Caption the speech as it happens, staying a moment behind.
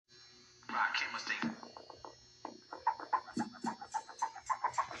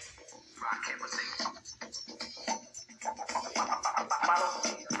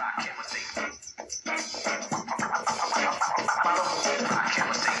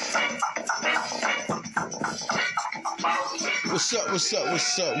What's up, what's up,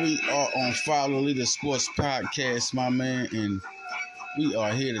 what's up? We are on Follow Leader Sports Podcast, my man, and we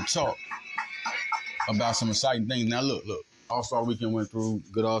are here to talk about some exciting things. Now, look, All-Star Weekend went through,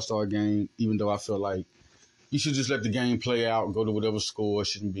 good All-Star game, even though I feel like you should just let the game play out, go to whatever score. It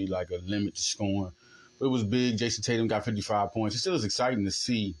shouldn't be like a limit to scoring. But it was big. Jason Tatum got 55 points. It still is exciting to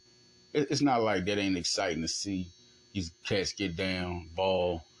see. It's not like that ain't exciting to see these cats get down,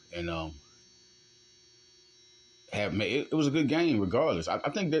 ball, and have made it was a good game regardless. I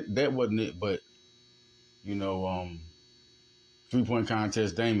think that wasn't it, but you know, 3-point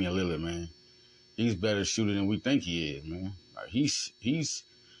contest, Damian Lillard, man, he's better shooter than we think he is, man. Like he's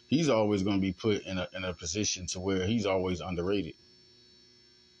always going to be put in a position to where he's always underrated.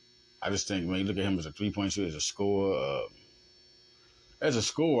 I just think when you look at him as a 3-point shooter, as a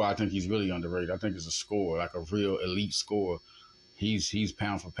scorer, I think he's really underrated. I think as a scorer, like a real elite scorer, he's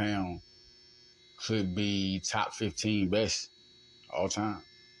pound for pound. Could be top 15 best all time.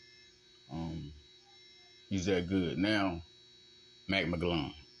 He's that good. Now,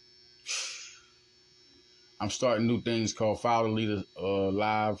 McClung. I'm starting new things called Follow Leader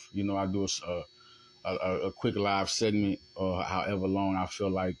Live. You know, I do a quick live segment or however long I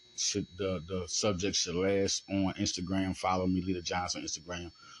feel like the subject should last on Instagram. Follow me, Leader Johnson, on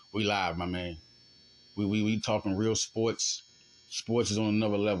Instagram. We live, my man. We talking real sports. Sports is on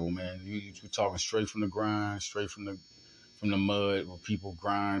another level, man. We're talking straight from the grind, straight from the mud, where people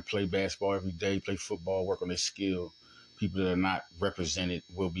grind, play basketball every day, play football, work on their skill. People that are not represented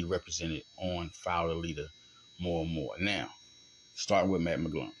will be represented on Follow Leader more and more. Now, starting with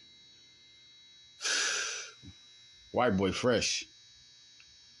McClung. White boy fresh.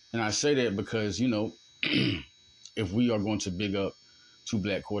 And I say that because, you know, if we are going to big up two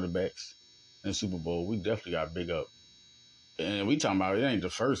black quarterbacks in the Super Bowl, we definitely got to big up. And we talking about it ain't the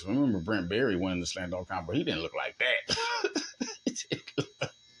first. I remember Brent Berry winning the slam dunk contest, but he didn't look like that.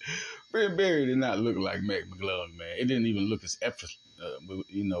 Brent Berry did not look like McClung, man. It didn't even look as effort,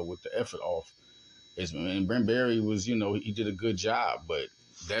 with the effort off. And Brent Berry was, he did a good job, but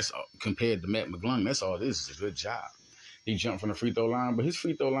that's compared to McClung, that's all this is a good job. He jumped from the free throw line, but his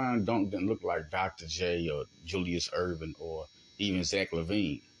free throw line dunk didn't look like Dr. J or Julius Erving or even Zach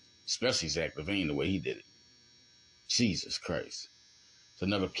LaVine, especially Zach LaVine, the way he did it. Jesus Christ. It's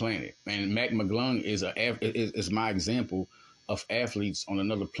another planet. And McClung is my example of athletes on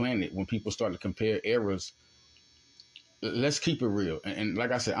another planet. When people start to compare eras, let's keep it real. And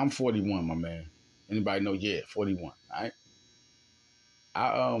like I said, I'm 41, my man. Anybody know? Yeah, 41. All right.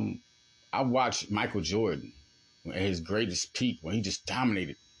 I watched Michael Jordan at his greatest peak when he just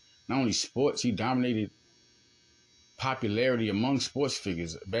dominated not only sports, he dominated popularity among sports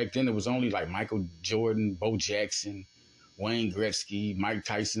figures. Back then, it was only like Michael Jordan, Bo Jackson, Wayne Gretzky, Mike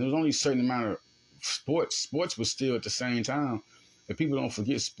Tyson. There was only a certain amount of sports. Sports was still at the same time. If people don't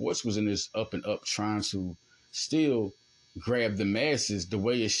forget, sports was in this up and up trying to still grab the masses the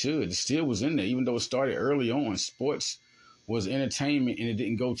way it should. It still was in there, even though it started early on. Sports was entertainment, and it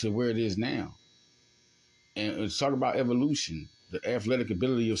didn't go to where it is now. And let's talk about evolution, the athletic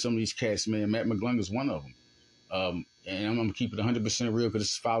ability of some of these cats, man. McClung is one of them. And I'm going to keep it 100% real because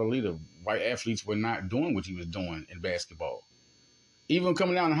this is Follow Leader. White athletes were not doing what he was doing in basketball. Even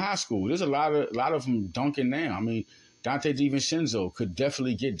coming down to high school, there's a lot of them dunking now. I mean, Dante DiVincenzo could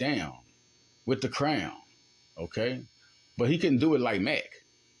definitely get down with the crown, okay? But he couldn't do it like Mac.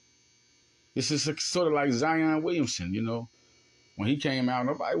 This is sort of like Zion Williamson, When he came out,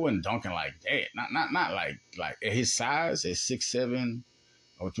 nobody wasn't dunking like that. Not like at his size, at 6'7",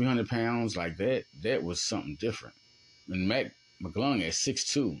 or 300 pounds like that, that was something different. And McClung at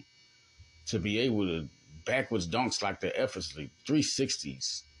 6'2", to be able to backwards dunks like that effortlessly,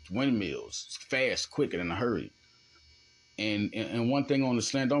 360s, windmills, fast, quick, and in a hurry. And one thing on the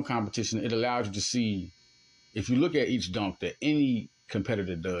slam dunk competition, it allows you to see, if you look at each dunk that any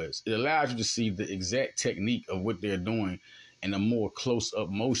competitor does, it allows you to see the exact technique of what they're doing in a more close-up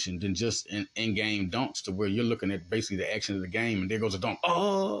motion than just in-game dunks, to where you're looking at basically the action of the game, and there goes a dunk.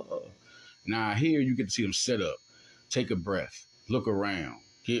 Oh! Now here you get to see them set up, take a breath, look around,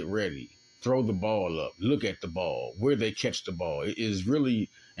 get ready, throw the ball up, look at the ball, where they catch the ball. It is really,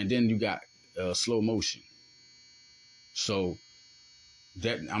 and then you got slow motion. So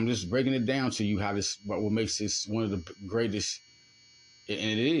that I'm just breaking it down to you how what makes this one of the greatest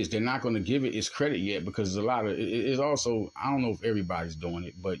And it is. They're not going to give it its credit yet because there's a lot of. It's also. I don't know if everybody's doing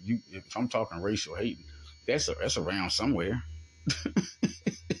it, but if I'm talking racial hate, that's around somewhere.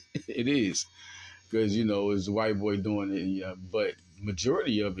 It is because it's a white boy doing it, yeah, but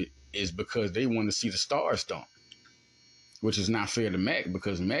majority of it is because they want to see the stars stomp, which is not fair to Mac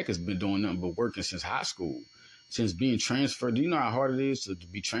because Mac has been doing nothing but working since high school, since being transferred. Do you know how hard it is to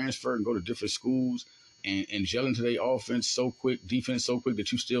be transferred and go to different schools and gel into their offense so quick, defense so quick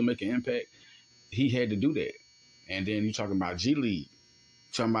that you still make an impact? He had to do that. And then you're talking about G League,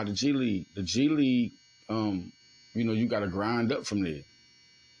 talking about the G League. The G League, you got to grind up from there.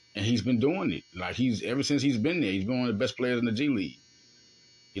 And he's been doing it. Like ever since he's been there, he's been one of the best players in the G League.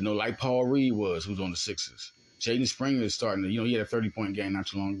 Like Paul Reed who's on the Sixers. Jaden Springer is starting to, he had a 30-point game not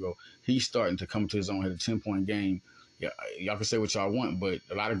too long ago. He's starting to come to his own, had a 10-point game. Yeah, y'all can say what y'all want, but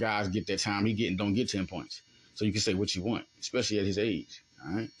a lot of guys get that time he don't get 10 points. So you can say what you want, especially at his age.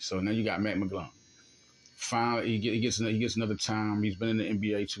 All right. So now you got Matt McClung. Finally, he gets another time. He's been in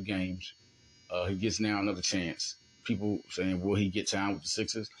the NBA 2 games. He gets now another chance. People saying, will he get time with the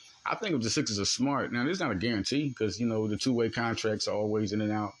Sixers? I think if the Sixers are smart, now there's not a guarantee because, the two-way contracts are always in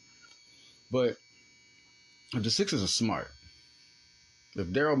and out. But if the Sixers are smart, if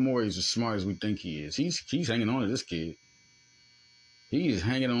Daryl Morey is as smart as we think he is, he's hanging on to this kid. He is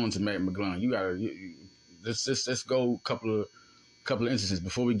hanging on to Matt McClung. Let's go a couple of instances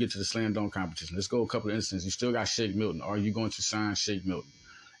before we get to the slam dunk competition. Let's go a couple of instances. You still got Shake Milton. Are you going to sign Shake Milton?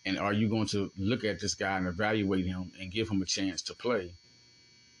 And are you going to look at this guy and evaluate him and give him a chance to play?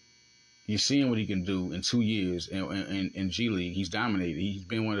 You're seeing what he can do in 2 years in G League. He's dominated. He's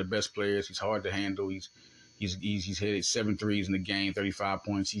been one of the best players. He's hard to handle. He's hit 7 threes in the game, 35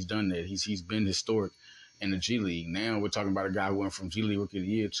 points. He's done that. He's been historic in the G League. Now we're talking about a guy who went from G League Rookie of the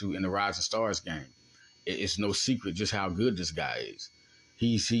Year to in the Rising Stars game. It's no secret just how good this guy is.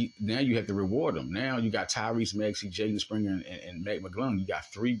 Now you have to reward him. Now you got Tyrese Maxey, Jaden Springer, and Mac McClung. You got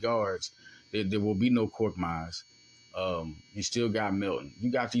 3 guards. There will be no Korkmaz. You still got Milton.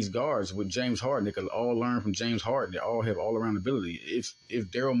 You got these guards with James Harden. They could all learn from James Harden. They all have all-around ability.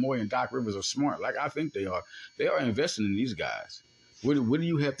 If Daryl Morey and Doc Rivers are smart, like I think they are investing in these guys. What do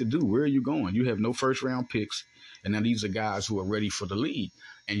you have to do? Where are you going? You have no first-round picks, and now these are guys who are ready for the league.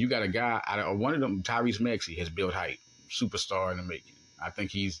 And you got a guy out of one of them, Tyrese Maxey, has built hype, superstar in the making. I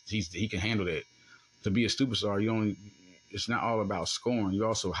think he can handle that. To be a superstar, it's not all about scoring. You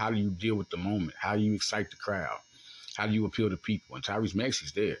also, how do you deal with the moment? How do you excite the crowd? How do you appeal to people? And Tyrese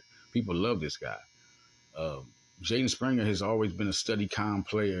Maxey's there. People love this guy. Jaden Springer has always been a steady, calm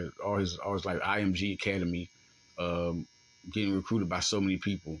player. Always like IMG Academy, getting recruited by so many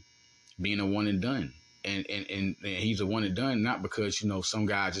people, being a one and done. And he's a one and done, not because, some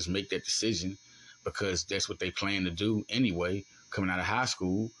guys just make that decision because that's what they plan to do anyway, coming out of high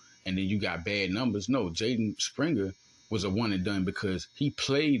school, and then you got bad numbers. No, Jaden Springer was a one and done because he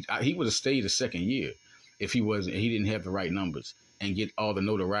would have stayed a second year if he didn't have the right numbers and get all the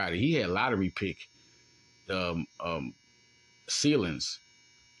notoriety. He had lottery pick ceilings,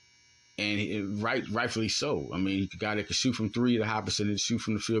 and rightfully so. I mean, he's a guy that could shoot from 3 at a high percentage, shoot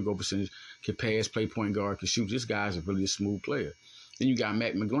from the field goal percentage, can pass, play point guard, can shoot. This guy's really a smooth player. Then you got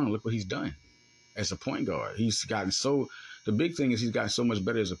Matt McClung. Look what he's done as a point guard. The big thing is he's gotten so much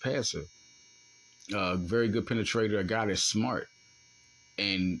better as a passer. Very good penetrator, a guy that's smart.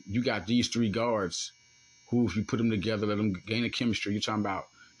 And you got these 3 guards who, if you put them together, let them gain a chemistry. You're talking about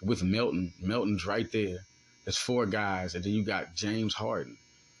with Milton. Milton's right there. There's 4 guys, and then you got James Harden.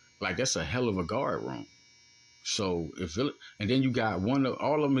 Like, that's a hell of a guard room. So and then you got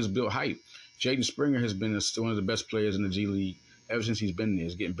all of them is built hype. Jaden Springer has been one of the best players in the G League ever since he's been there.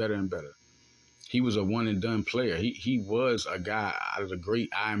 He's getting better and better. He was a one and done player. He was a guy out of the great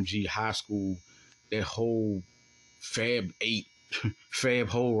IMG high school, that whole Fab 8, Fab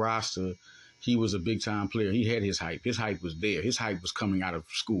whole roster. He was a big time player. He had his hype. His hype was there. His hype was coming out of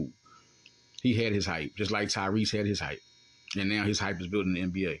school. He had his hype, just like Tyrese had his hype. And now his hype is built in the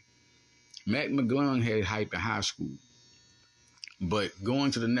NBA. Mac McClung had hype in high school. But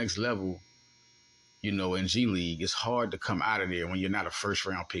going to the next level, in G League, it's hard to come out of there when you're not a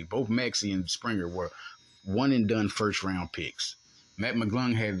first-round pick. Both Maxey and Springer were one-and-done first-round picks. Matt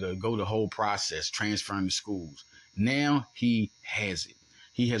McClung had to go the whole process, transferring to schools. Now he has it.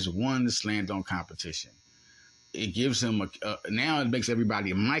 He has won the slam dunk competition. It gives him now it makes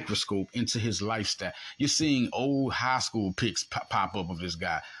everybody a microscope into his lifestyle. You're seeing old high school pics pop up of this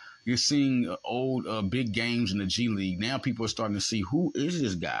guy. You're seeing old big games in the G League. Now people are starting to see, who is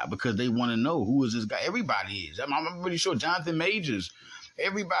this guy, because they want to know, who is this guy. Everybody is. I'm pretty sure Jonathan Majors,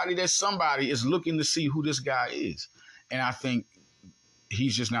 everybody that's somebody is looking to see who this guy is. And I think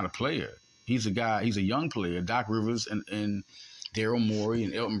he's just not a player. He's a guy. He's a young player. Doc Rivers and Daryl Morey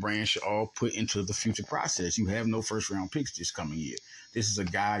and Elton Brand should all put into the future process. You have no first round picks this coming year. This is a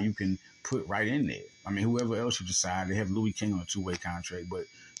guy you can put right in there. I mean, whoever else you decide, they have Louis King on a 2-way contract, but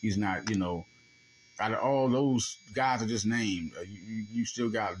he's not, out of all those guys I just named, you still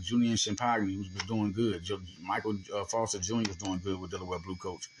got Julian Champagne, who's been doing good. Michael Foster Jr. was doing good with Delaware Blue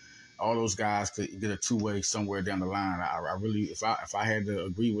Coach. All those guys could get a 2-way somewhere down the line. I really, if I had to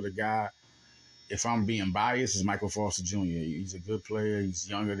agree with a guy, if I'm being biased, it's Michael Foster Jr. He's a good player. He's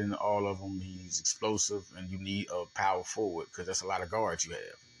younger than all of them. He's explosive, and you need a power forward because that's a lot of guards you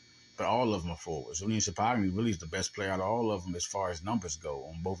have. But all of them are forwards. Julian Champagne really is the best player out of all of them as far as numbers go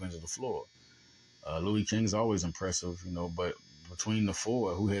on both ends of the floor. Louis King's always impressive, but between the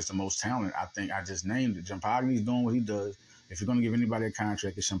four, who has the most talent? I think I just named it. Champagne's doing what he does. If you're going to give anybody a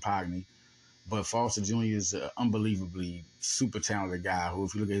contract, it's Champagne. But Foster Jr. is an unbelievably super talented guy who,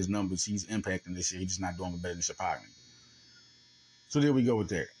 if you look at his numbers, he's impacting this year. He's just not doing better than Champagne. So there we go with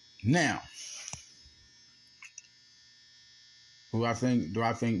that. Now, do I think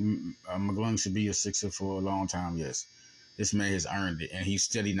McClung should be a Sixer for a long time? Yes. This man has earned it, and he's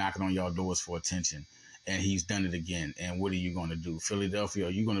steady knocking on y'all doors for attention, and he's done it again. And what are you going to do? Philadelphia,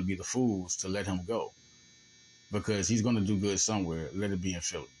 are you going to be the fools to let him go? Because he's going to do good somewhere. Let it be in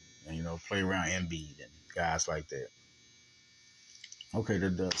Philly. And, play around Embiid and guys like that. Okay,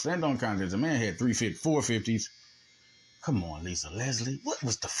 the stand-on contest, the man had 450s. Come on, Lisa Leslie. What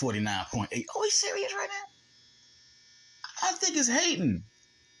was the 49.8? Oh, he's serious right now? I think it's hating.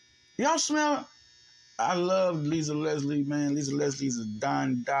 Y'all smell? I love Lisa Leslie, man. Lisa Leslie's a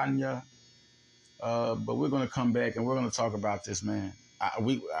Danya. But we're going to come back and we're going to talk about this, man.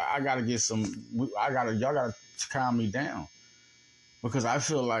 I got to get y'all got to calm me down. Because I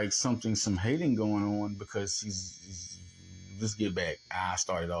feel like some hating going on because he's let's get back. I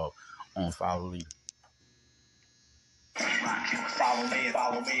started off on Follow Leader. Follow me,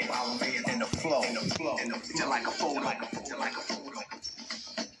 in the flow, till like a fool.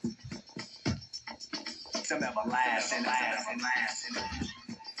 Some everlasting.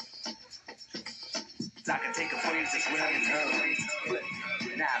 I can take a phrase that's really heard.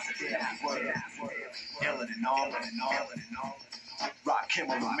 Now it's a damn word. Iller than all. Rock him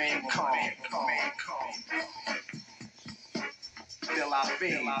and remain calm. Feel our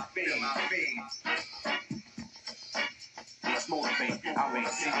being. Let's motivate. I mean,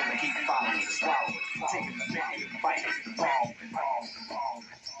 see them keep following, swallowing, taking the bait, fighting, involved.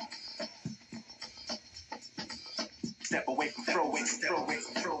 Step away from frozen.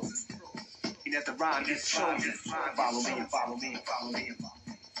 And as the rhyme gets chosen, follow me.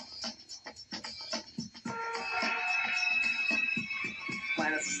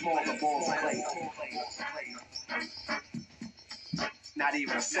 Planets are small, the balls are clay. Not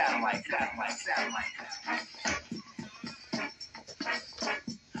even a satellite.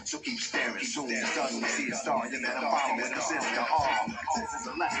 So keep staring, soon suddenly see a star, then I'm following the sister all. This is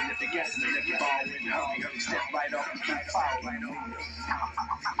a lesson if you're guessing it, if you're following, hurry, step right up and keep following.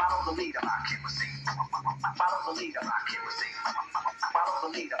 Follow the leader, I can't receive. Follow the leader, I can't receive. Follow the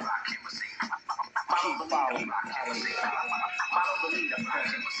leader, I can't receive. Follow the leader, I can't receive. Follow the leader, I can't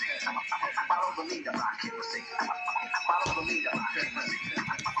receive. Follow the leader, I can't receive. Follow the leader, I can't receive.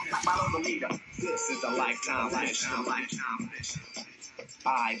 Follow the leader. This is a lifetime mission.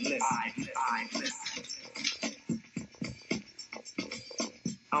 I listen.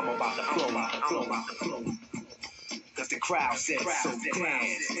 I'm about to flow. Cause the crowd said so grand.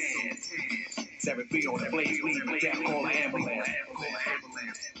 Every beat on the blaze, leave the damn call an ambulance.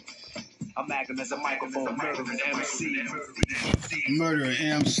 A magnum as a microphone, murdering MC. Murdering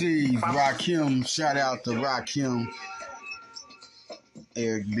MC, Rakim. Shout out to Rakim.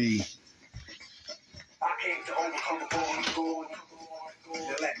 Eric B. I came to overcome the board.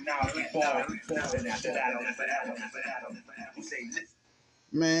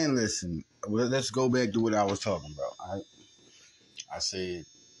 Man, listen. Let's go back to what I was talking about. I said,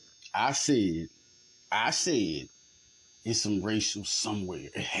 it's some racial somewhere.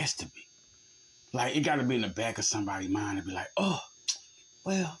 It has to be. Like, it got to be in the back of somebody's mind to be like, oh,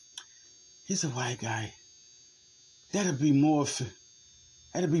 well, he's a white guy. That'll be more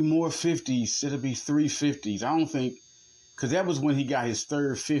 50s. It'll be 350s. I don't think, because that was when he got his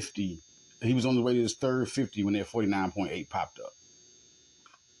third 50. He was on the way to his third 50 when that 49.8 popped up.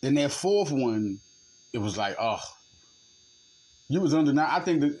 Then that fourth one, it was like, oh, you was under. Now I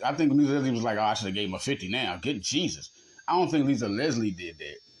think Lisa Leslie was like, oh, I should have gave him a 50 now. Good Jesus. I don't think Lisa Leslie did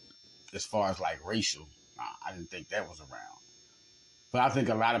that as far as like racial. I didn't think that was around. But I think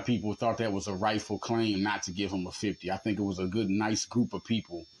a lot of people thought that was a rightful claim not to give him a 50. I think it was a good, nice group of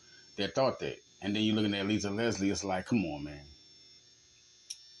people that thought that. And then you're looking at Lisa Leslie, it's like, come on, man.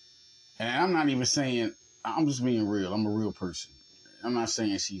 And I'm not even saying, I'm just being real. I'm a real person. I'm not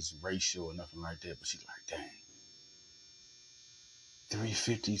saying she's racial or nothing like that, but she's like, dang.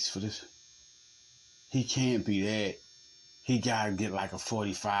 350s for this. He can't be that. He got to get like a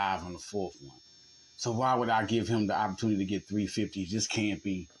 45 on the fourth one. So why would I give him the opportunity to get 350s? This can't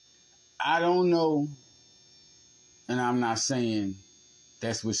be. I don't know. And I'm not saying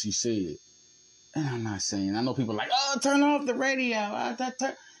that's what she said. And I'm not saying, I know people are like, oh, turn off the radio.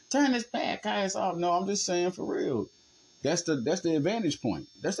 Turn this podcast off. No, I'm just saying for real. That's the advantage point.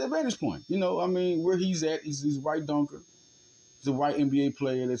 That's the advantage point. You know, I mean, where he's at, he's a white dunker. He's a white NBA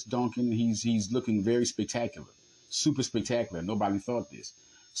player that's dunking, and he's looking very spectacular. Super spectacular. Nobody thought this.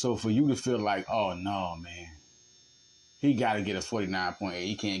 So for you to feel like, oh, no, man, he got to get a 49.8.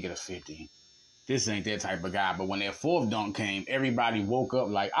 He can't get a 50. This ain't that type of guy. But when that fourth dunk came, everybody woke up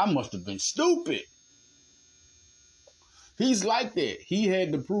like, I must have been stupid. He's like that. He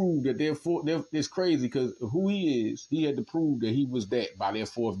had to prove that it's crazy because who he is, he had to prove that he was that by their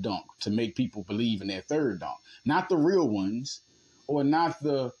fourth dunk to make people believe in their third dunk. Not the real ones or not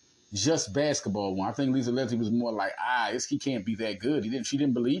the just basketball one. I think Lisa Leslie was more like, he can't be that good. She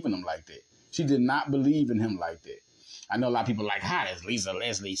didn't believe in him like that. She did not believe in him like that. I know a lot of people are like, that's Lisa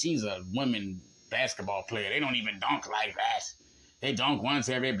Leslie. She's a women basketball player. They don't even dunk like that. They dunk once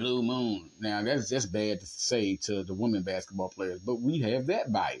every blue moon. Now, that's just bad to say to the women basketball players, but we have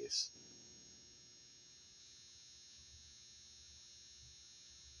that bias.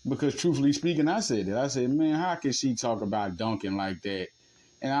 Because truthfully speaking, I said that. I said, man, how can she talk about dunking like that?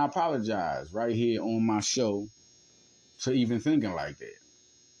 And I apologize right here on my show for even thinking like that.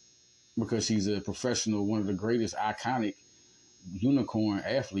 Because she's a professional, one of the greatest iconic unicorn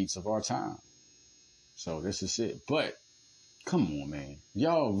athletes of our time. So this is it. But come on, man.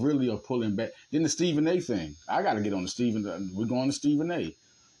 Y'all really are pulling back. Then the Stephen A thing. I got to get on the Stephen. We're going to Stephen A.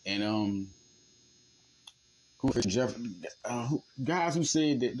 And guys who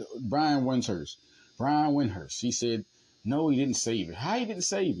said that Brian Windhurst. He said, no, he didn't save it. How he didn't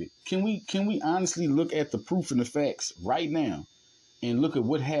save it? Can we honestly look at the proof and the facts right now and look at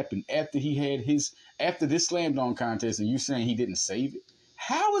what happened after after this slam dunk contest and you saying he didn't save it?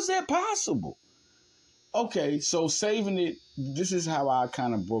 How is that possible? Okay, so saving it, this is how I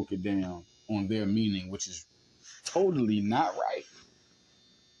kind of broke it down on their meaning, which is totally not right.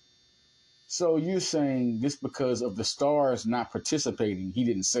 So you're saying just because of the stars not participating, he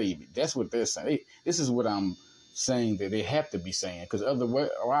didn't save it. That's what they're saying. This is what I'm saying that they have to be saying, because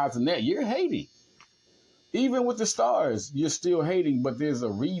otherwise than that, you're hating. Even with the stars, you're still hating, but there's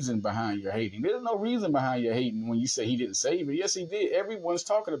a reason behind your hating. There's no reason behind your hating when you say he didn't save it. Yes, he did. Everyone's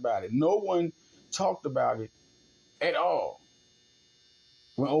talking about it. No one talked about it at all.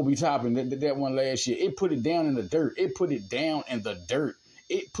 When Obi Toppin, that one last year, it put it down in the dirt. It put it down in the dirt.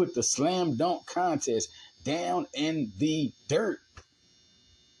 It put the slam dunk contest down in the dirt.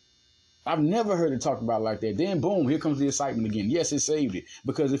 I've never heard it talked about like that. Then boom, here comes the excitement again. Yes, it saved it.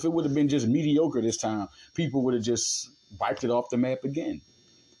 Because if it would have been just mediocre this time, people would have just wiped it off the map again.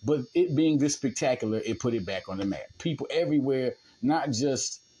 But it being this spectacular, it put it back on the map. People everywhere, not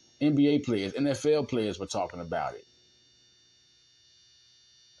just NBA players, NFL players were talking about it.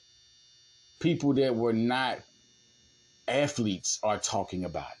 People that were not athletes are talking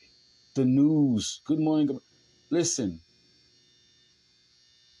about it. The news, Good Morning. Listen,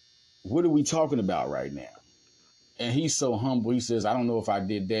 what are we talking about right now? And he's so humble. He says, I don't know if I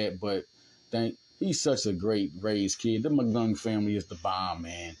did that, but he's such a great raised kid. The McClung family is the bomb,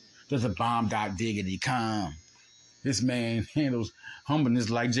 man. There's a bomb.diggity.com. This man handles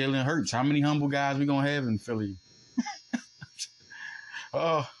humbleness like Jalen Hurts. How many humble guys we going to have in Philly?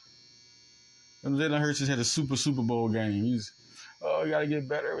 Jalen Hurts just had a Super Bowl game. We got to get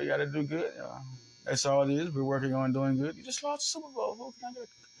better. We got to do good. That's all it is. We're working on doing good. You just lost the Super Bowl. Who can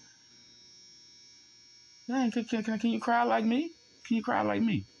I get? Can you cry like me? Can you cry like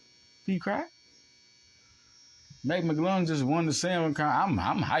me? Can you cry? McClung just won the Sam. I'm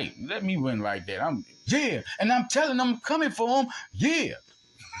hyped. Let me win like that. And I'm telling them I'm coming for him. Yeah.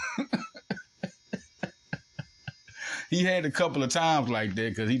 He had a couple of times like that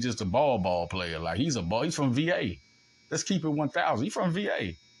because he's just a ball player. Like he's from VA. Let's keep it 1,000. He's from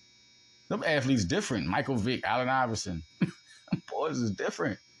VA. Them athletes different. Michael Vick, Allen Iverson. Boys is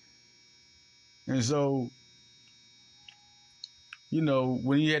different. And so,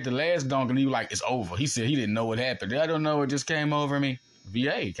 when he had the last dunk and he was like, it's over. He said he didn't know what happened. I don't know. It just came over me.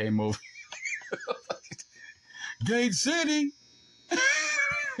 VA came over. Gate City.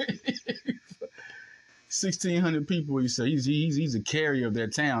 1,600 people. He said he's a carrier of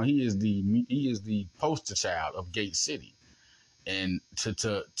that town. He is the poster child of Gate City. And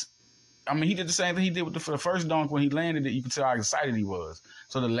I mean, he did the same thing he did for the first dunk when he landed it. You could tell how excited he was.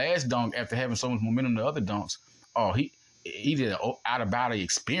 So the last dunk, after having so much momentum, the other dunks, he did an out of body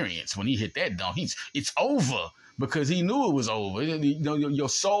experience when he hit that dunk. It's over because he knew it was over. You know, your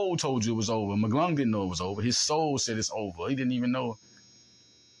soul told you it was over. McClung didn't know it was over. His soul said it's over. He didn't even know.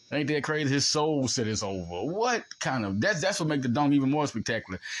 Ain't that crazy? His soul said it's over. What kind of that's what make the dunk even more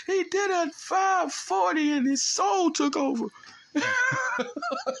spectacular. He did a 540 and his soul took over.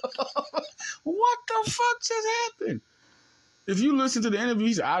 What the fuck just happened? If you listen to the interview,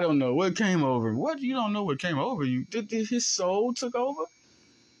 he said, I don't know what came over. What? You don't know what came over you? Did his soul took over?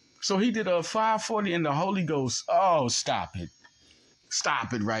 So he did a 540 in the Holy Ghost. Oh, stop it.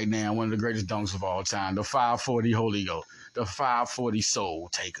 Stop it right now. One of the greatest dunks of all time. The 540 Holy Ghost. The 540 Soul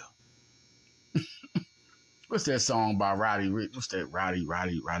Taker. What's that song by Roddy Rich? What's that? Roddy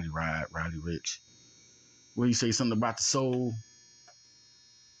Rich. Where you say something about the soul?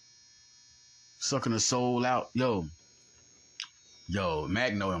 Sucking the soul out. Yo,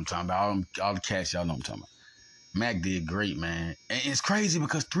 Mac know what I'm talking about. All the cats, y'all know what I'm talking about. Mac did great, man. And it's crazy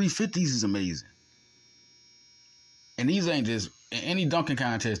because 350s is amazing. And these ain't just in any dunking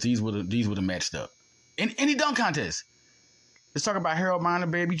contest, these would have matched up. In any dunk contest. Let's talk about Harold Miner,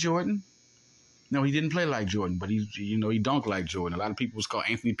 Baby Jordan. No, he didn't play like Jordan, but he dunked like Jordan. A lot of people was called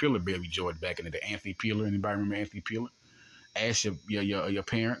Anthony Peeler Baby Jordan back in the day. Anthony Peeler, anybody remember Anthony Peeler? Ask your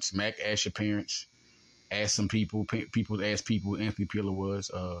parents. Mac, ask your parents. Ask some people. People ask people who Anthony Peeler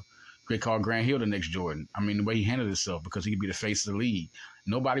was. They called Grant Hill the next Jordan. I mean, the way he handled himself because he could be the face of the league.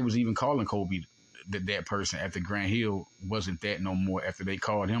 Nobody was even calling Kobe that person after Grant Hill wasn't that no more after they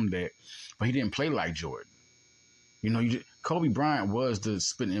called him that. But he didn't play like Jordan. You know, Kobe Bryant was the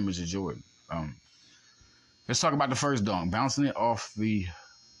spitting image of Jordan. Let's talk about the first dunk. Bouncing it off the...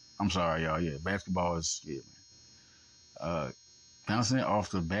 I'm sorry, y'all. Yeah, basketball is... Yeah, man. Bouncing it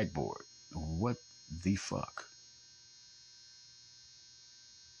off the backboard. What the fuck?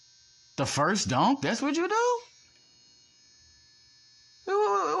 The first dunk? That's what you do?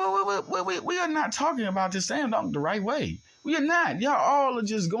 We are not talking about this same dunk the right way. We are not. Y'all all are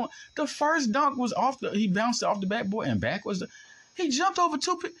just going... The first dunk was he bounced it off the backboard and back was he jumped over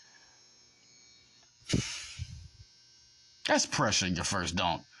two people. That's pressure in your first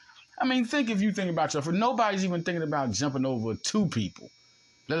dunk. I mean, if you think about your first... Nobody's even thinking about jumping over two people,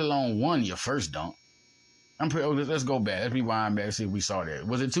 let alone one your first dunk. Let's go back. Let's rewind back and see if we saw that.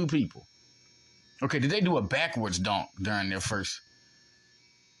 Was it two people? Okay, did they do a backwards dunk during their first...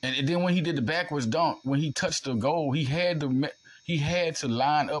 And then when he did the backwards dunk, when he touched the goal, he had to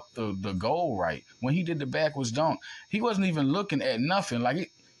line up the goal right. When he did the backwards dunk, he wasn't even looking at nothing.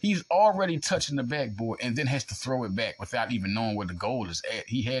 He's already touching the backboard and then has to throw it back without even knowing where the goal is at.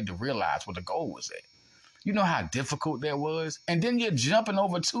 He had to realize where the goal was at. You know how difficult that was? And then you're jumping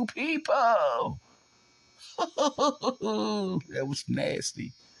over two people. That was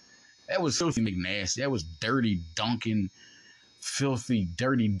nasty. That was filthy McNasty. That was dirty dunking, filthy,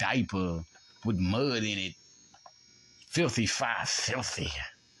 dirty diaper with mud in it. Filthy.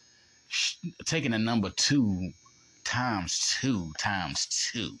 Taking a number 2 times 2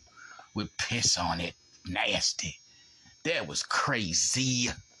 with piss on it. Nasty. That was crazy.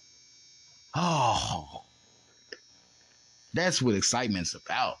 Oh. That's what excitement's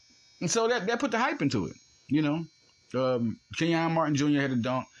about. And so that put the hype into it, you know. Kenyon Martin Jr. had a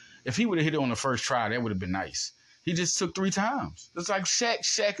dunk. If he would have hit it on the first try, that would have been nice. He just took 3 times. It's like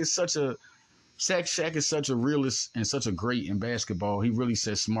Shaq is such a realist and such a great in basketball. He really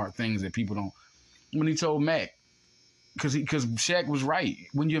says smart things that people don't. When he told Mac, because Shaq was right.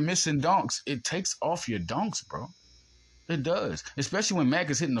 When you're missing dunks, it takes off your dunks, bro. It does. Especially when Mac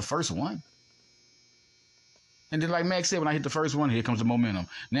is hitting the first one. And then like Mac said, when I hit the first one, here comes the momentum.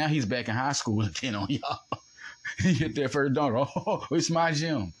 Now he's back in high school again on y'all. He hit that first dunk. Oh, it's my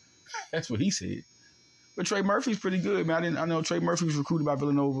gym. That's what he said. But Trey Murphy's pretty good, man. I know Trey Murphy was recruited by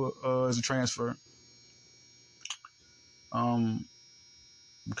Villanova as a transfer.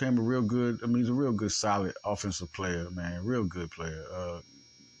 Became a real good, he's a real good, solid offensive player, man. Real good player.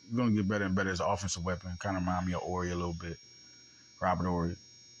 He's going to get better and better as an offensive weapon. Kind of remind me of Horry a little bit. Robert Horry.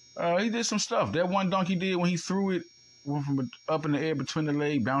 He did some stuff. That one dunk he did when he threw it from up in the air between the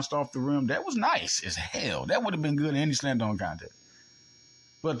leg, bounced off the rim, that was nice as hell. That would have been good in any slam dunk contest.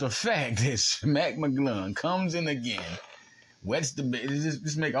 But the fact that Mac McClung comes in again, wets the bed,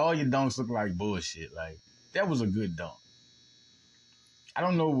 just make all your dunks look like bullshit. Like, that was a good dunk. I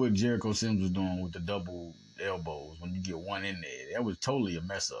don't know what Jericho Sims was doing with the double elbows when you get one in there. That was totally a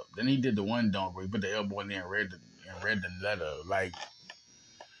mess up. Then he did the one dunk where he put the elbow in there and read the letter. Like,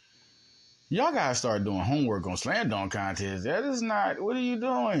 y'all gotta start doing homework on slam dunk contests. That is not. What are you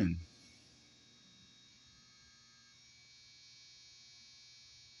doing?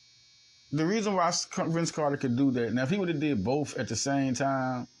 The reason why Vince Carter could do that, now if he would have did both at the same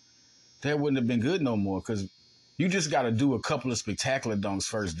time, that wouldn't have been good no more. Because you just got to do a couple of spectacular dunks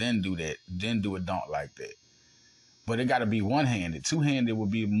first, then do that, then do a dunk like that. But it got to be one-handed. Two-handed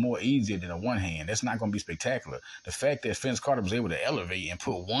would be more easier than a one-hand. That's not going to be spectacular. The fact that Vince Carter was able to elevate and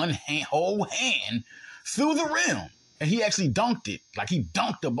put whole hand through the rim, and he actually dunked it, like he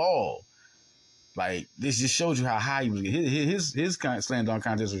dunked the ball. Like, this just shows you how high he was. His kind of slam dunk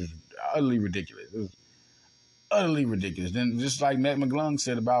contest was utterly ridiculous. It was utterly ridiculous. Then, just like Matt McClung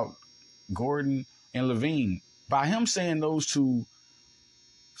said about Gordon and Levine, by him saying those two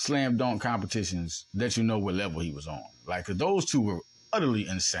slam dunk competitions, that you know what level he was on. Like, cause those two were utterly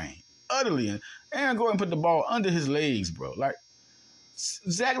insane. And Gordon put the ball under his legs, bro. Like,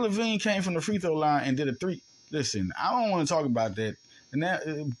 Zach LaVine came from the free throw line and did a three. Listen, I don't want to talk about that. And that,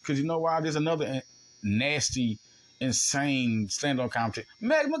 because you know why? There's another nasty, insane slam dunk competition.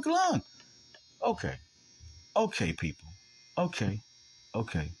 Mac McClung. Okay, people. Okay.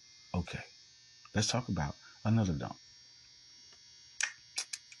 Let's talk about another dunk.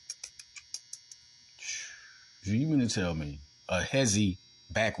 Do you mean to tell me a Hezzy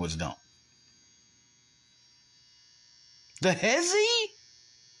backwards dunk? The Hezzy?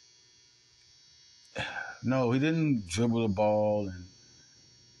 No, he didn't dribble the ball and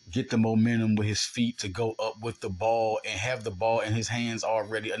get the momentum with his feet to go up with the ball and have the ball in his hands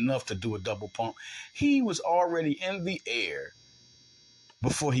already enough to do a double pump. He was already in the air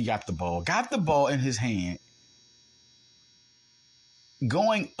before he got the ball in his hand,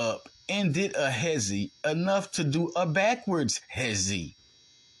 going up, and did a Hezzy enough to do a backwards Hezzy.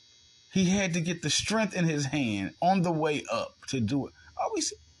 He had to get the strength in his hand on the way up to do it.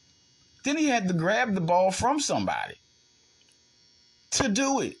 Then he had to grab the ball from somebody to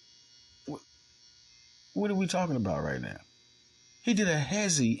do it. What are we talking about right now? He did a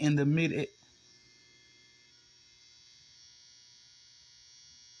Hezzy in the mid.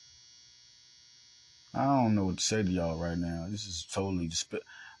 I don't know what to say to y'all right now. This is totally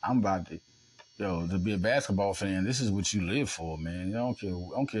I'm about to be a basketball fan. This is what you live for, man. I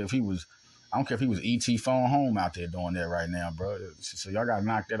don't care if he was E.T. phone home out there doing that right now, bro. So y'all gotta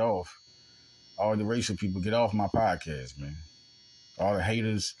knock that off. All the racial people, get off my podcast, man. All the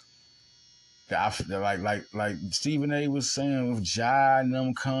haters. Like Stephen A. was saying, with Ja and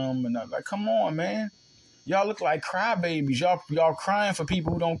them come and like, come on, man. Y'all look like crybabies. Y'all crying for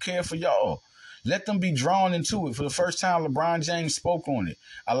people who don't care for y'all. Let them be drawn into it. For the first time, LeBron James spoke on it.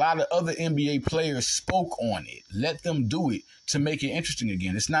 A lot of other NBA players spoke on it. Let them do it to make it interesting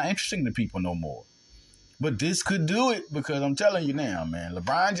again. It's not interesting to people no more. But this could do it, because I'm telling you now, man,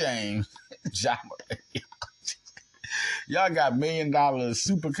 LeBron James, y'all got $1 million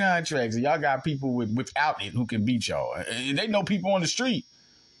super contracts, and y'all got people without it who can beat y'all. And they know people on the street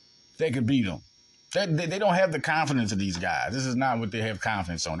that can beat them. They don't have the confidence of these guys. This is not what they have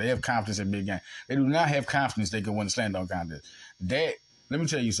confidence on. They have confidence in big game. They do not have confidence they can win the slam dunk contest. Let me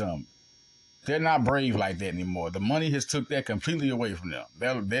tell you something. They're not brave like that anymore. The money has took that completely away from them. They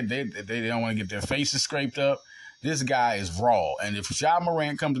don't want to get their faces scraped up. This guy is raw. And if Ja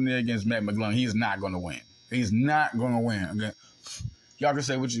Morant comes in there against Matt McClung, he's not going to win. He's not going to win. Okay? Y'all can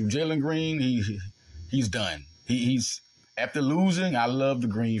say what you, Jalen Green, he's done. He's after losing. I love the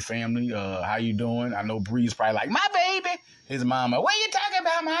Green family. How you doing? I know Bree's probably like, my baby. His mama, what you talking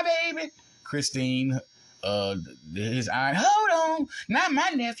about, my baby? Christine, his aunt, hold on, not my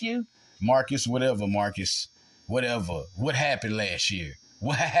nephew. Marcus. What happened last year?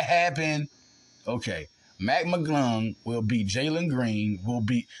 What happened? Okay. Mac McClung will beat Jalen Green, will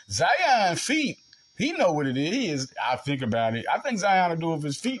beat Zion feet. He know what it is. I think about it. I think Zion will do it with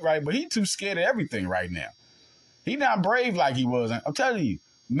his feet right, but he too scared of everything right now. He not brave like he was. I'm telling you,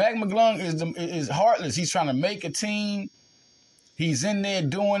 Mac McClung is heartless. He's trying to make a team. He's in there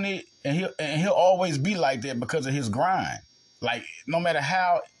doing it, and he'll always be like that because of his grind. Like, no matter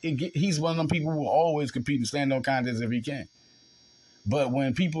how he's one of them people who will always compete in stand-up contests if he can. But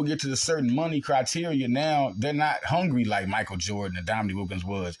when people get to the certain money criteria now, they're not hungry like Michael Jordan and Dominique Wilkins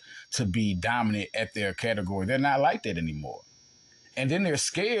was to be dominant at their category. They're not like that anymore. And then they're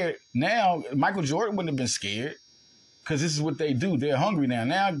scared. Now, Michael Jordan wouldn't have been scared because this is what they do. They're hungry now.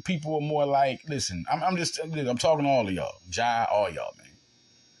 Now people are more like, listen, I'm talking to all of y'all. Ja, all y'all, man.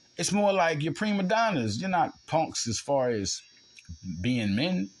 It's more like you're prima donnas. You're not punks as far as being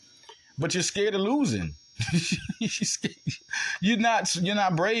men, but you're scared of losing. You're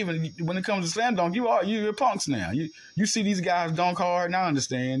not brave, and when it comes to slam dunk, you're punks now. You see these guys dunk hard, and I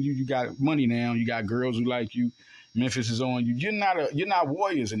understand you got money now, you got girls who like you, Memphis is on you. You're not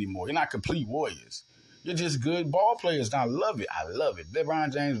warriors anymore. You're not complete warriors. You're just good ball players, and I love it. I love it.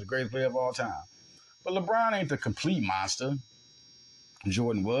 LeBron James is the greatest player of all time, but LeBron ain't the complete monster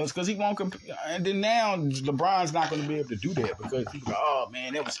Jordan was, because he won't compete. And then now LeBron's not going to be able to do that because he's like, oh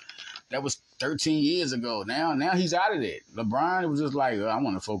man, that was 13 years ago. Now he's out of that. LeBron was just like, I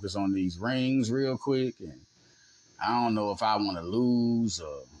want to focus on these rings real quick, and I don't know if I want to lose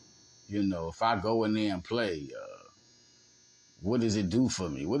or, if I go in there and play, what does it do for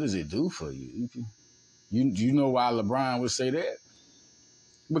me? What does it do for you? You know why LeBron would say that?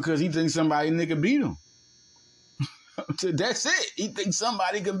 Because he thinks somebody nigga beat him. That's it. He thinks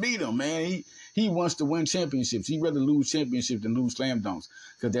somebody can beat him, man. He wants to win championships. He'd rather lose championships than lose slam dunks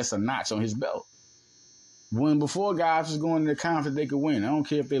because that's a notch on his belt. When before guys was going to the confidence they could win. I don't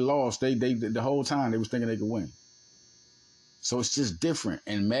care if they lost. They the whole time they was thinking they could win. So it's just different.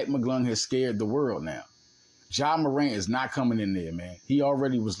 And Mac McClung has scared the world now. Ja Morant is not coming in there, man. He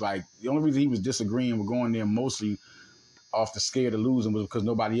already was like, the only reason he was disagreeing with going there mostly off the scared of losing was because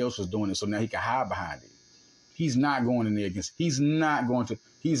nobody else was doing it. So now he can hide behind it. He's not going in there he's not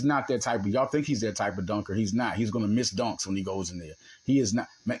that type of, y'all think he's that type of dunker. He's not. He's going to miss dunks when he goes in there. He is not.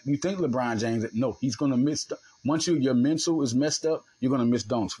 You think LeBron James, no, he's going to miss. Once your mental is messed up, you're going to miss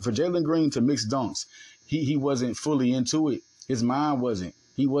dunks. For Jalen Green to mix dunks, he wasn't fully into it. His mind wasn't.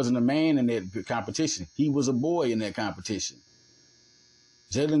 He wasn't a man in that competition. He was a boy in that competition.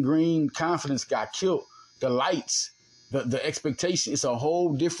 Jalen Green confidence got killed. The lights, the expectation, it's a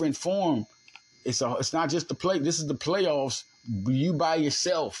whole different form. It's not just the play. This is the playoffs. You by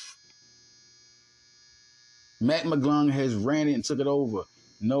yourself. Matt McClung has ran it and took it over.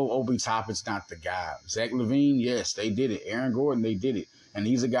 No, Obi Toppin's not the guy. Zach LaVine, yes, they did it. Aaron Gordon, they did it. And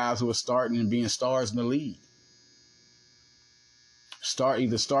these are guys who are starting and being stars in the league.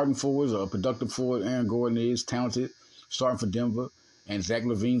 Either starting forwards or a productive forward. Aaron Gordon is talented, starting for Denver. And Zach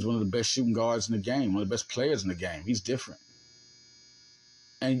LaVine's one of the best shooting guards in the game, one of the best players in the game. He's different.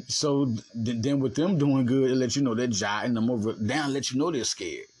 And so then with them doing good, it lets you know they're jotting them over down, let you know they're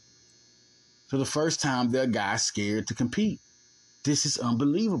scared. So the first time they're guys scared to compete. This is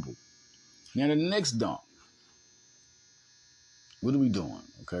unbelievable. Now the next dunk. What are we doing?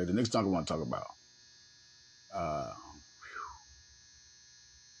 Okay, the next dunk I want to talk about.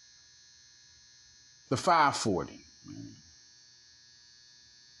 The 540. Man.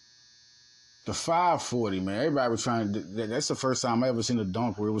 The 540, man. Everybody was trying to. That's the first time I ever seen a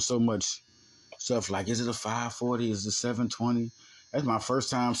dunk where it was so much stuff like, is it a 540? Is it a 720? That's my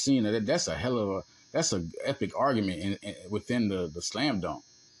first time seeing it. That's a hell of a. That's an epic argument within the slam dunk.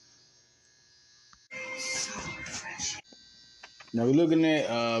 Now we're looking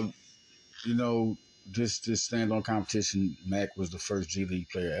at, this stand on competition. Mac was the first G League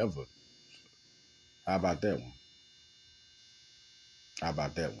player ever. How about that one?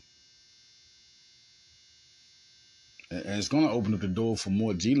 And it's going to open up the door for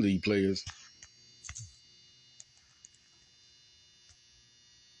more G League players.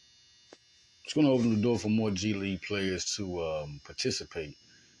 It's going to open the door for more G League players to participate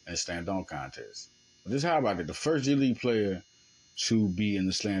in the slam dunk contest. But just how about it? The first G League player to be in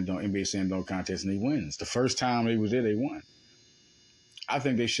the NBA slam dunk contest, and he wins. The first time they was there, they won. I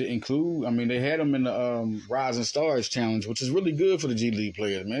think they should include. I mean, they had them in the Rising Stars Challenge, which is really good for the G League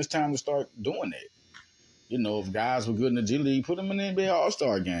players. Man, it's time to start doing that. If guys were good in the G League, put them in the NBA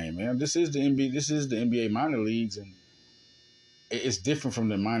All-Star game, man. This is the NBA. This is the NBA minor leagues, and it's different from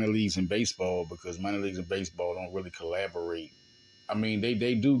the minor leagues in baseball because minor leagues in baseball don't really collaborate. I mean,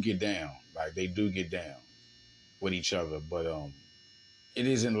 they do get down, like they do get down with each other, but it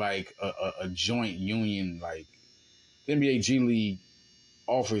isn't like a joint union. Like the NBA G League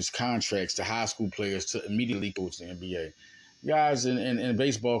offers contracts to high school players to immediately go to the NBA. Guys in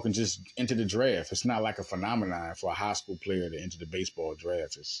baseball can just enter the draft. It's not like a phenomenon for a high school player to enter the baseball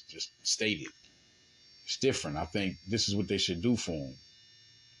draft. It's just stated. It's different. I think this is what they should do for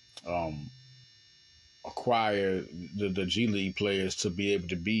them. Acquire the G League players to be able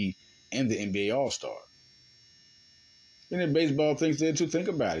to be in the NBA All-Star. And in baseball, things there too. Think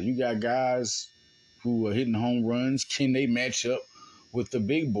about it. You got guys who are hitting home runs. Can they match up with the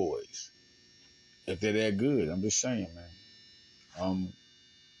big boys if they're that good? I'm just saying, man.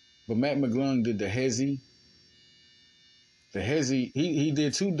 But Matt McClung did the hezzy. The hezzy, he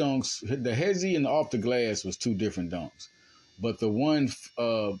did two dunks. The hezzy and the off the glass was two different dunks. But the one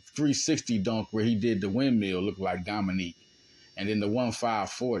 360 dunk where he did the windmill looked like Dominique. And then the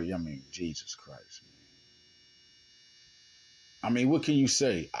 1.540, I mean, Jesus Christ. I mean, what can you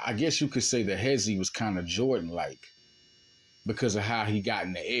say? I guess you could say the Hezzy was kind of Jordan-like because of how he got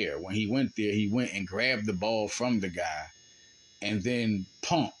in the air. When he went there, he went and grabbed the ball from the guy and then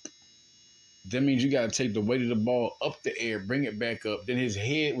pump. That means you got to take the weight of the ball up the air, bring it back up. Then his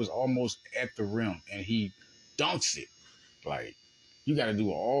head was almost at the rim, and he dunks it. Like, you got to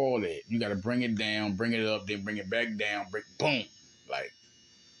do all that. You got to bring it down, bring it up, then bring it back down, boom. Like,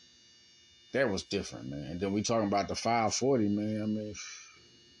 that was different, man. And then we talking about the 540, man. I mean,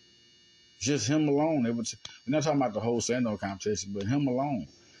 just him alone. We're not talking about the whole Sando competition, but him alone.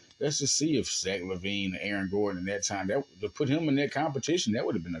 Let's just see if Zach LaVine and Aaron Gordon in that time, to put him in that competition, that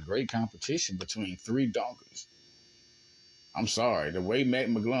would have been a great competition between three dunkers. I'm sorry. The way Mac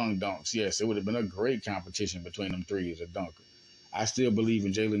McClung dunks, yes, it would have been a great competition between them three as a dunker. I still believe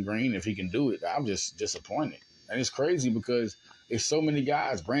in Jalen Green. If he can do it, I'm just disappointed. And it's crazy because there's so many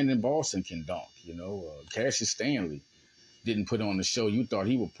guys. Brandon Boston can dunk, Cassius Stanley didn't put on the show you thought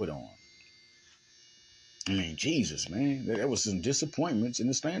he would put on. I mean, Jesus, man. That was some disappointments in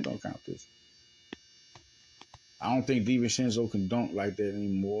the stand-up competition. I don't think DiVincenzo can dunk like that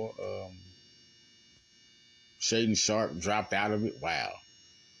anymore. Shaden Sharp dropped out of it. Wow.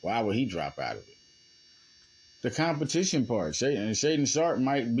 Why would he drop out of it? The competition part. Shaden Sharp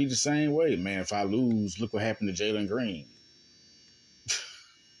might be the same way. Man, if I lose, look what happened to Jalen Green.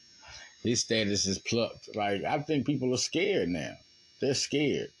 His status is plucked. Like, I think people are scared now. They're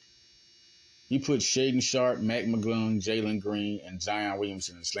scared. You put Shaden Sharp, Mac McClung, Jalen Green, and Zion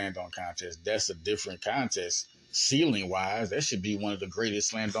Williamson in the slam dunk contest. That's a different contest, ceiling-wise. That should be one of the greatest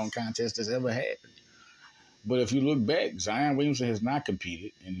slam dunk contests that's ever happened. But if you look back, Zion Williamson has not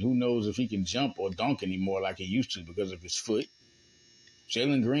competed, and who knows if he can jump or dunk anymore like he used to because of his foot.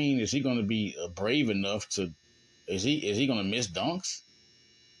 Jalen Green, is he going to be brave enough to? Is he going to miss dunks?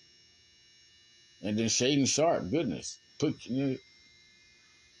 And then Shaden Sharp, goodness,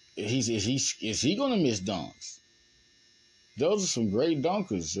 is he going to miss dunks? Those are some great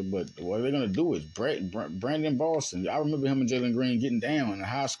dunkers, but what are they going to do is Brandon Boston. I remember him and Jalen Green getting down in a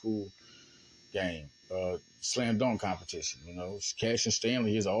high school game, slam dunk competition. Cassius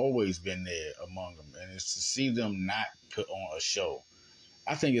Stanley has always been there among them, and it's to see them not put on a show.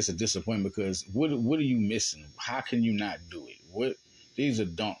 I think it's a disappointment because what are you missing? How can you not do it? These are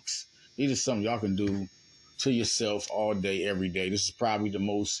dunks. These are something y'all can do to yourself all day, every day. This is probably the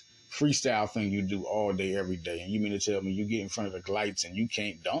most freestyle thing you do all day, every day. And you mean to tell me you get in front of the lights and you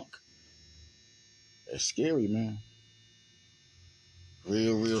can't dunk? That's scary, man.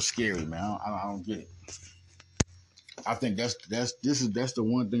 Real scary, man. I don't get it. I think that's the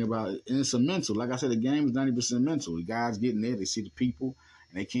one thing about it. And it's a mental. Like I said, the game is 90% mental. The guys get in there, they see the people,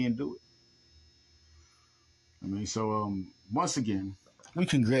 and they can't do it. I mean, so once again, we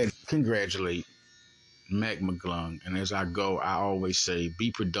congratulate Mac McClung, and as I go, I always say,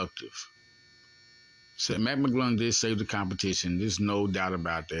 be productive. So Mac McClung did save the competition. There's no doubt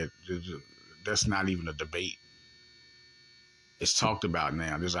about that. That's not even a debate. It's talked about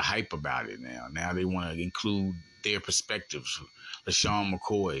now. There's a hype about it now. Now they want to include their perspectives. LaShawn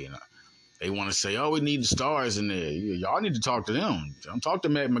McCoy, they want to say, oh, we need the stars in there. Y'all need to talk to them. Don't talk to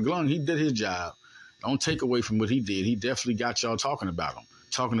Mac McClung. He did his job. Don't take away from what he did. He definitely got y'all talking about him,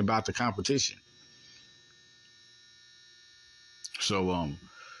 talking about the competition. So,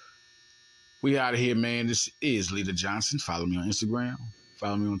 we out of here, man. This is Leader Johnson. Follow me on Instagram.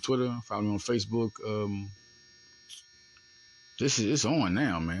 Follow me on Twitter. Follow me on Facebook. It's on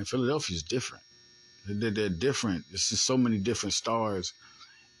now, man. Philadelphia's different. They're different. There's just so many different stars.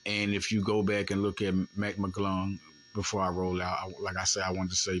 And if you go back and look at Mac McClung, before I roll out, like I said, I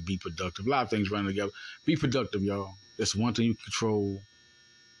wanted to say be productive. A lot of things running together. Be productive, y'all. That's one thing you control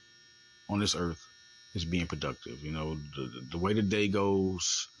on this earth is being productive. The way the day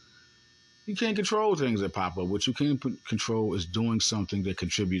goes, you can't control things that pop up. What you can control is doing something that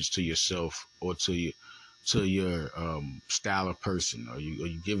contributes to yourself or to your style of person. Are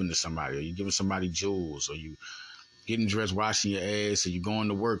you giving to somebody? Are you giving somebody jewels? Are you getting dressed, washing your ass? Are you going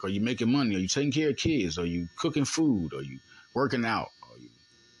to work? Are you making money? Are you taking care of kids? Are you cooking food? Are you working out? Are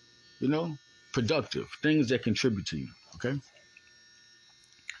you, productive things that contribute to you? Okay.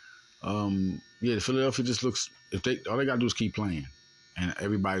 The Philadelphia just looks. All they gotta do is keep playing, and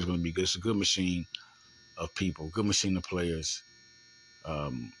everybody's gonna be good. It's a good machine of people, good machine of players.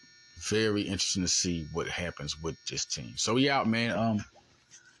 Very interesting to see what happens with this team. So we out, man.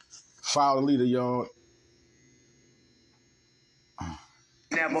 Follow the leader, y'all.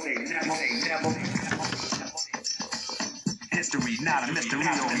 Never. History, not a mystery,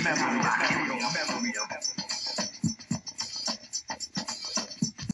 or memory.